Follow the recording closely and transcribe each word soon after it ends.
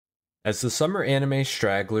As the summer anime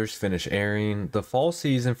stragglers finish airing, the fall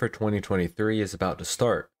season for 2023 is about to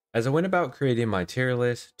start. As I went about creating my tier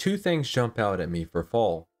list, two things jump out at me for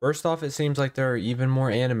fall. First off, it seems like there are even more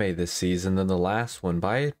anime this season than the last one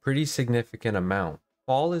by a pretty significant amount.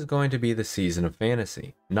 Fall is going to be the season of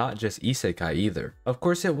fantasy, not just isekai either. Of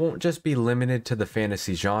course, it won't just be limited to the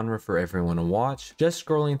fantasy genre for everyone to watch. Just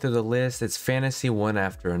scrolling through the list, it's fantasy one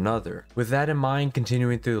after another. With that in mind,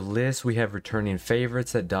 continuing through the list, we have returning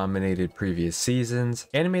favorites that dominated previous seasons,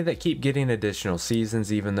 anime that keep getting additional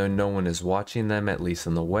seasons even though no one is watching them, at least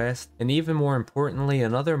in the West, and even more importantly,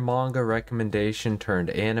 another manga recommendation turned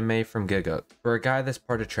anime from Giga. For a guy that's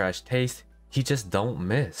part of Trash Taste, he just don't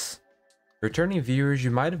miss. Returning viewers, you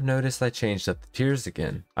might have noticed I changed up the tiers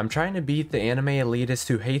again. I'm trying to beat the anime elitist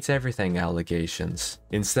who hates everything allegations.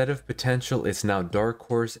 Instead of potential, it's now dark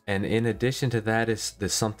horse, and in addition to that is the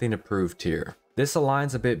something to prove tier. This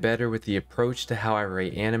aligns a bit better with the approach to how I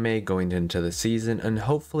rate anime going into the season and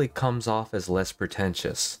hopefully comes off as less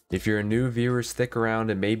pretentious. If you're a new viewer, stick around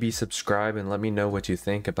and maybe subscribe and let me know what you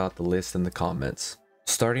think about the list in the comments.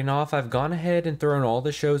 Starting off, I've gone ahead and thrown all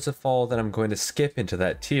the shows of fall that I'm going to skip into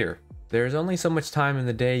that tier. There's only so much time in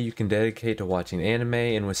the day you can dedicate to watching anime,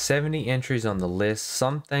 and with 70 entries on the list,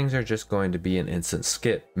 some things are just going to be an instant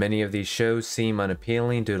skip. Many of these shows seem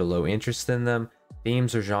unappealing due to low interest in them,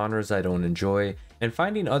 themes or genres I don't enjoy, and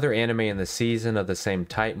finding other anime in the season of the same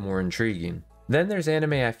type more intriguing. Then there's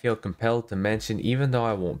anime I feel compelled to mention even though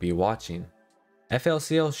I won't be watching.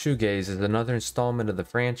 FLCL Shoegaze is another installment of the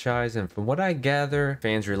franchise, and from what I gather,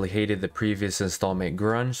 fans really hated the previous installment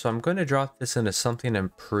Grunge, so I'm going to drop this into something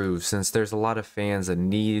improved since there's a lot of fans that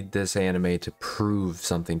need this anime to prove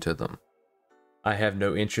something to them. I have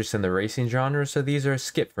no interest in the racing genre, so these are a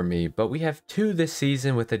skip for me, but we have two this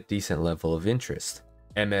season with a decent level of interest.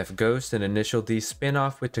 MF Ghost, an Initial D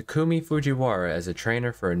spin-off with Takumi Fujiwara as a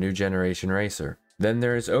trainer for a new generation racer. Then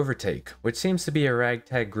there is Overtake, which seems to be a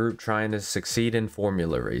ragtag group trying to succeed in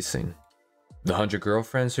formula racing. The 100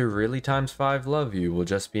 Girlfriends Who Really x5 Love You will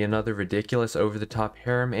just be another ridiculous over-the-top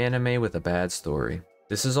harem anime with a bad story.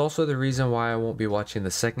 This is also the reason why I won't be watching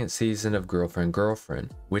the second season of Girlfriend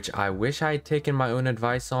Girlfriend, which I wish I had taken my own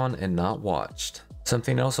advice on and not watched.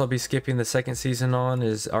 Something else I'll be skipping the second season on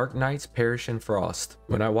is Arknight's Perish in Frost.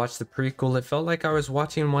 When I watched the prequel, it felt like I was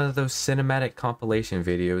watching one of those cinematic compilation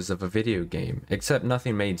videos of a video game, except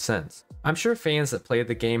nothing made sense. I'm sure fans that played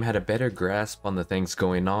the game had a better grasp on the things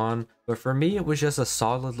going on, but for me it was just a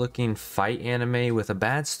solid looking fight anime with a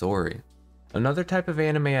bad story. Another type of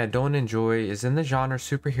anime I don't enjoy is in the genre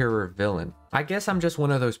superhero or villain. I guess I'm just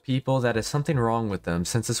one of those people that is something wrong with them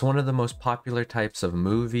since it's one of the most popular types of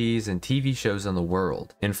movies and TV shows in the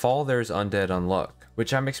world. In fall there's Undead Unluck,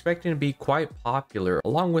 which I'm expecting to be quite popular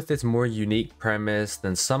along with its more unique premise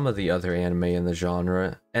than some of the other anime in the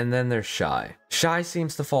genre. And then there's Shy. Shy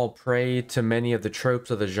seems to fall prey to many of the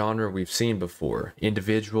tropes of the genre we've seen before.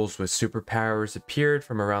 Individuals with superpowers appeared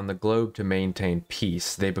from around the globe to maintain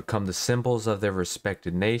peace. They become the symbols of their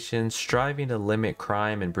respected nations, striving to limit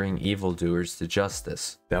crime and bring evildoers to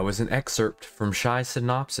justice. That was an excerpt from Shy's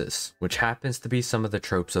synopsis, which happens to be some of the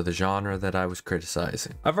tropes of the genre that I was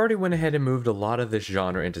criticizing. I've already went ahead and moved a lot of this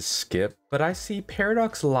genre into skip, but I see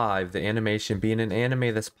Paradox Live, the animation, being an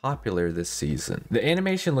anime that's popular this season. The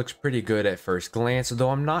animation looks pretty good at first glance,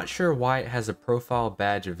 though I'm not sure why it has a profile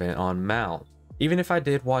badge event on Mal. Even if I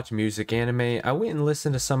did watch music anime, I went and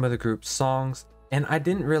listened to some of the group's songs, and I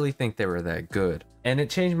didn't really think they were that good. And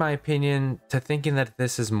it changed my opinion to thinking that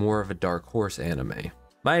this is more of a dark horse anime.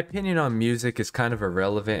 My opinion on music is kind of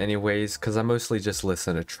irrelevant anyways, cause I mostly just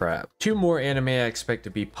listen to trap. Two more anime I expect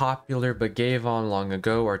to be popular but gave on long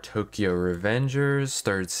ago are Tokyo Revengers,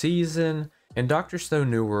 3rd season, and Dr.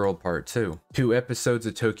 Stone New World Part 2. 2 episodes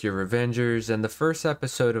of Tokyo Revengers and the first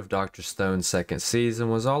episode of Dr. Stone's 2nd season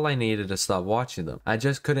was all I needed to stop watching them. I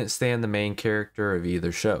just couldn't stand the main character of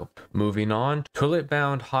either show. Moving on, Toilet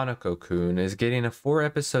Bound Hanako-kun is getting a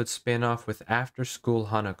 4-episode spin-off with After School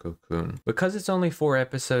Hanako-kun. Because it's only 4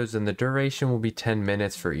 episodes and the duration will be 10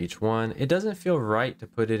 minutes for each one, it doesn't feel right to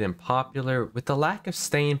put it in popular with the lack of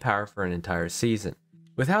staying power for an entire season.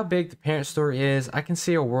 With how big the parent story is, I can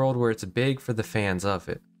see a world where it's big for the fans of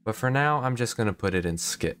it, but for now I'm just going to put it in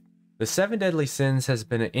skip. The 7 Deadly Sins has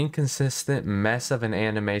been an inconsistent mess of an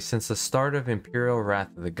anime since the start of Imperial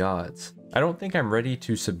Wrath of the Gods. I don't think I'm ready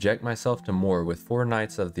to subject myself to more with 4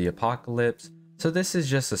 Nights of the Apocalypse, so this is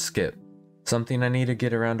just a skip. Something I need to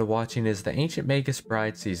get around to watching is the Ancient Magus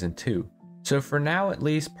Bride Season 2, so for now at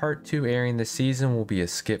least Part 2 airing this season will be a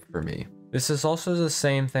skip for me. This is also the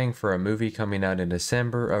same thing for a movie coming out in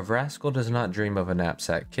December of Rascal Does Not Dream of a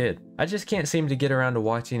Knapsack Kid. I just can't seem to get around to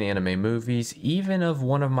watching anime movies, even of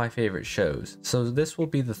one of my favorite shows, so this will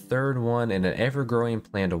be the third one in an ever-growing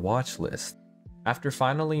plan to watch list. After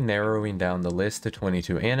finally narrowing down the list to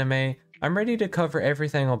 22 anime, I'm ready to cover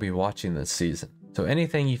everything I'll be watching this season. So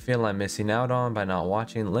anything you feel I'm missing out on by not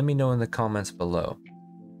watching, let me know in the comments below.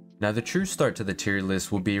 Now the true start to the tier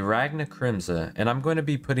list will be Ragna Crimsa, and I'm going to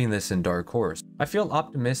be putting this in Dark Horse. I feel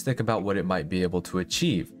optimistic about what it might be able to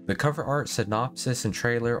achieve. The cover art, synopsis, and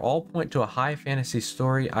trailer all point to a high fantasy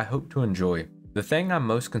story I hope to enjoy. The thing I'm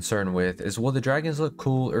most concerned with is, will the dragons look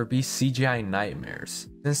cool or be CGI nightmares?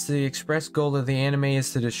 Since the express goal of the anime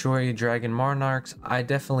is to destroy dragon monarchs, I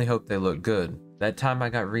definitely hope they look good. That time I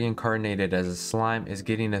got reincarnated as a slime is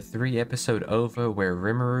getting a 3-episode OVA where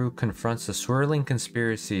Rimuru confronts the swirling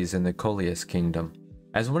conspiracies in the Coleus Kingdom.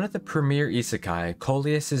 As one of the premier isekai,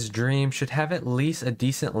 Coleus's dream should have at least a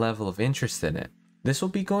decent level of interest in it. This will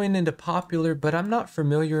be going into popular, but I'm not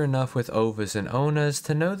familiar enough with OVAs and ONAs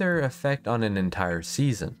to know their effect on an entire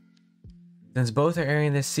season. Since both are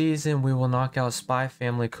airing this season, we will knock out Spy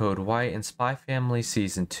Family Code White and Spy Family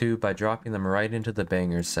Season 2 by dropping them right into the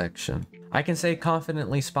bangers section. I can say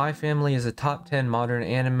confidently Spy Family is a top 10 modern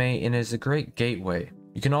anime and is a great gateway.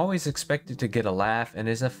 You can always expect it to get a laugh and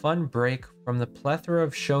is a fun break from the plethora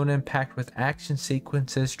of shonen packed with action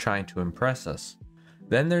sequences trying to impress us.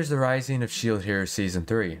 Then there's the Rising of Shield Hero Season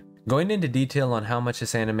 3. Going into detail on how much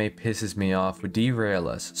this anime pisses me off would derail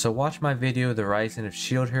us, so watch my video The Rising of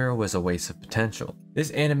Shield Hero was a waste of potential.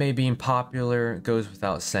 This anime being popular goes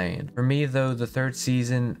without saying. For me though, the third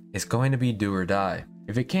season is going to be do or die.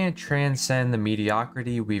 If it can't transcend the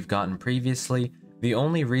mediocrity we've gotten previously, the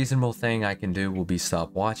only reasonable thing I can do will be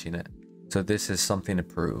stop watching it. So this is something to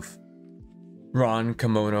prove. Ron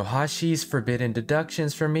Kimono Hashi's Forbidden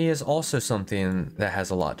Deductions for me is also something that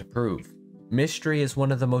has a lot to prove. Mystery is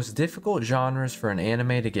one of the most difficult genres for an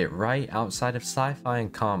anime to get right outside of sci-fi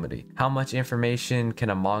and comedy. How much information can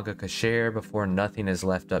a mangaka share before nothing is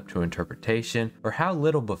left up to interpretation, or how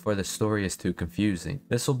little before the story is too confusing?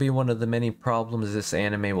 This will be one of the many problems this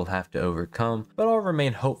anime will have to overcome, but I'll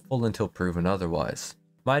remain hopeful until proven otherwise.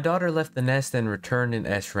 My Daughter Left the Nest and Returned in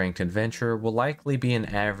S-Ranked Adventure will likely be an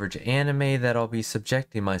average anime that I'll be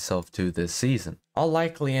subjecting myself to this season. I'll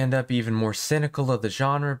likely end up even more cynical of the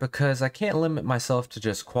genre because I can't limit myself to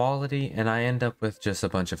just quality and I end up with just a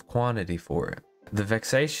bunch of quantity for it. The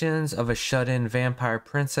vexations of a shut-in vampire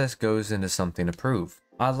princess goes into something to prove.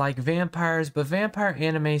 I like vampires, but vampire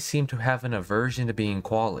anime seem to have an aversion to being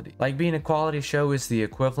quality. Like being a quality show is the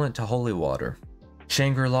equivalent to holy water.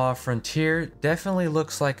 Shangri-La Frontier definitely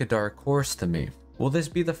looks like a dark horse to me. Will this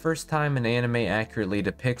be the first time an anime accurately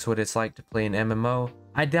depicts what it's like to play an MMO?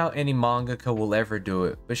 I doubt any mangaka will ever do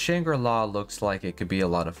it, but Shangri-La looks like it could be a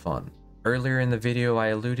lot of fun. Earlier in the video, I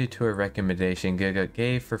alluded to a recommendation Giga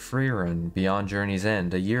gave for Freerun Beyond Journey's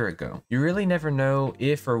End a year ago. You really never know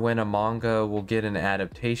if or when a manga will get an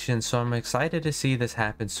adaptation, so I'm excited to see this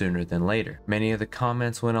happen sooner than later. Many of the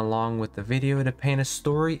comments went along with the video to paint a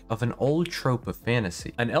story of an old trope of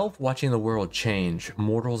fantasy. An elf watching the world change,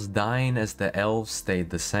 mortals dying as the elves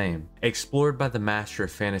stayed the same. Explored by the master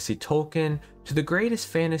of fantasy Tolkien, to the greatest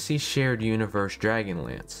fantasy shared universe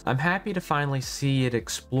Dragonlance. I'm happy to finally see it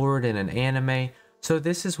explored in an anime, so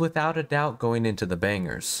this is without a doubt going into the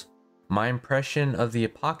bangers. My impression of the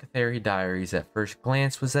Apothecary Diaries at first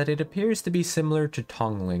glance was that it appears to be similar to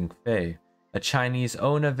Tongling Fei, a Chinese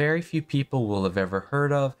ONA very few people will have ever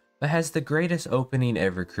heard of, but has the greatest opening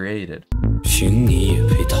ever created.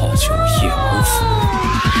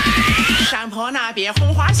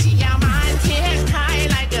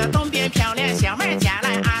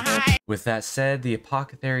 With that said, the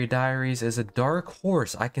Apothecary Diaries is a dark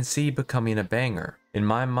horse I can see becoming a banger. In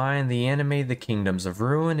my mind, the anime The Kingdoms of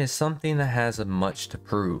Ruin is something that has much to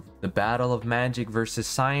prove. The battle of magic versus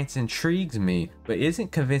science intrigues me, but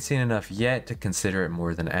isn't convincing enough yet to consider it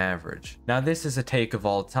more than average. Now this is a take of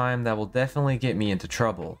all time that will definitely get me into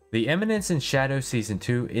trouble. The Eminence in Shadow Season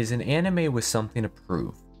 2 is an anime with something to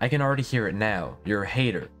prove. I can already hear it now. You're a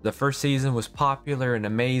hater. The first season was popular and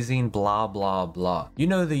amazing, blah blah blah. You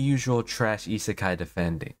know the usual trash isekai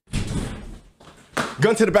defending.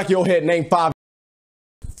 Gun to the back of your head, name 5.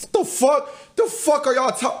 What the fuck? The fuck are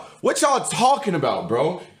y'all what y'all talking about,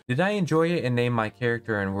 bro? Did I enjoy it and name my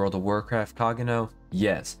character in World of Warcraft Kagano?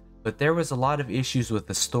 Yes. But there was a lot of issues with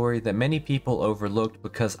the story that many people overlooked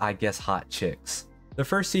because I guess hot chicks. The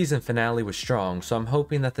first season finale was strong, so I'm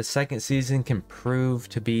hoping that the second season can prove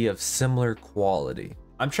to be of similar quality.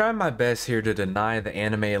 I'm trying my best here to deny the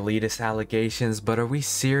anime elitist allegations, but are we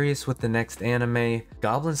serious with the next anime?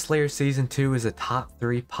 Goblin Slayer Season 2 is a top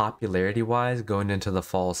 3 popularity wise going into the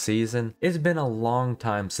fall season. It's been a long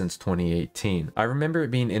time since 2018. I remember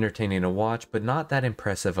it being entertaining to watch, but not that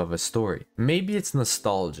impressive of a story. Maybe it's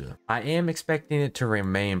nostalgia. I am expecting it to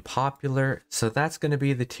remain popular, so that's going to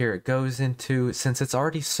be the tier it goes into since it's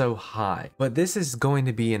already so high. But this is going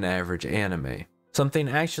to be an average anime. Something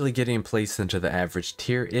actually getting placed into the average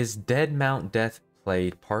tier is Dead Mount Death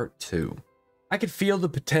Played Part 2. I could feel the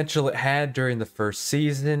potential it had during the first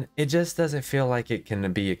season, it just doesn't feel like it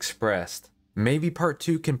can be expressed. Maybe Part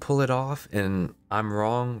 2 can pull it off and I'm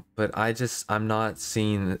wrong, but I'm not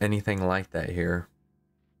seeing anything like that here.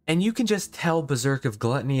 And you can just tell Berserk of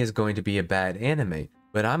Gluttony is going to be a bad anime,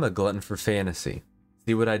 but I'm a glutton for fantasy.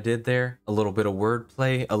 See what I did there? A little bit of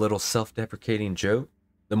wordplay, a little self-deprecating joke.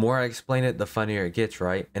 The more I explain it, the funnier it gets,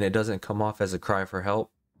 right? And it doesn't come off as a cry for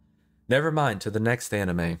help. Never mind, to the next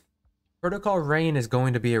anime. Protocol Rain is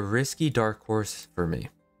going to be a risky dark horse for me.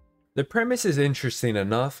 The premise is interesting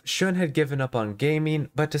enough. Shun had given up on gaming,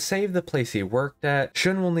 but to save the place he worked at,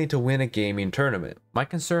 Shun will need to win a gaming tournament. My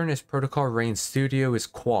concern is Protocol Rain's studio is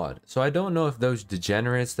Quad, so I don't know if those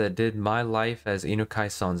degenerates that did My Life as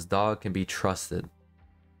Inukai-san's dog can be trusted.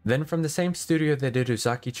 Then from the same studio that did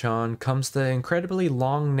Uzaki-chan comes the incredibly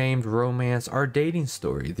long-named romance Our Dating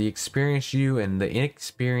Story, the experienced you and the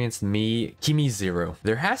inexperienced me, Kimi Zero.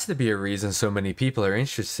 There has to be a reason so many people are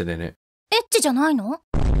interested in it. エッチじゃないの?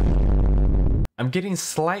 I'm getting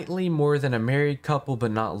slightly more than a married couple but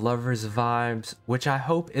not lovers vibes, which I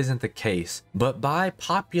hope isn't the case, but by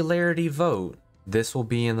popularity vote, this will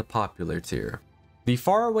be in the popular tier. The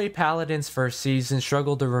Faraway Paladin's first season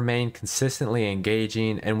struggled to remain consistently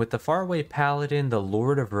engaging, and with the Faraway Paladin, the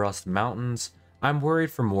Lord of Rust Mountains, I'm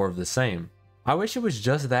worried for more of the same. I wish it was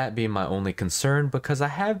just that being my only concern because I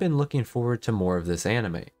have been looking forward to more of this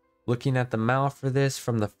anime. Looking at the mouth for this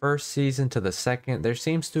from the first season to the second, there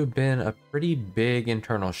seems to have been a pretty big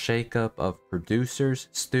internal shakeup of producers,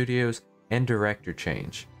 studios, and director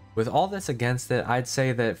change. With all this against it, I'd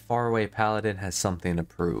say that Faraway Paladin has something to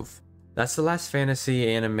prove. That's the last fantasy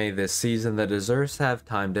anime this season that deserves to have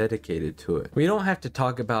time dedicated to it. We don't have to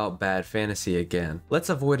talk about bad fantasy again. Let's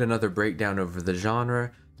avoid another breakdown over the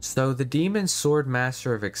genre. So the Demon Sword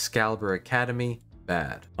Master of Excalibur Academy,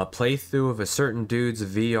 bad. A playthrough of a certain dude's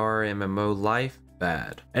VR MMO life,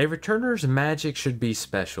 bad. A returner's magic should be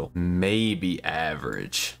special, maybe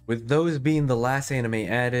average. With those being the last anime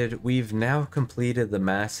added, we've now completed the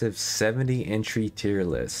massive 70 entry tier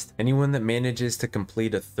list. Anyone that manages to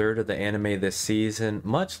complete a third of the anime this season,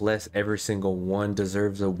 much less every single one,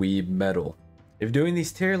 deserves a weeb medal. If doing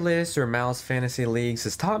these tier lists or Mal's fantasy leagues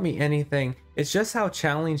has taught me anything, it's just how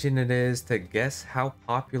challenging it is to guess how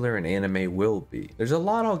popular an anime will be. There's a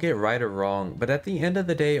lot I'll get right or wrong, but at the end of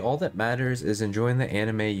the day, all that matters is enjoying the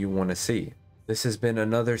anime you want to see. This has been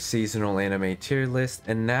another seasonal anime tier list,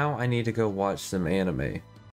 and now I need to go watch some anime.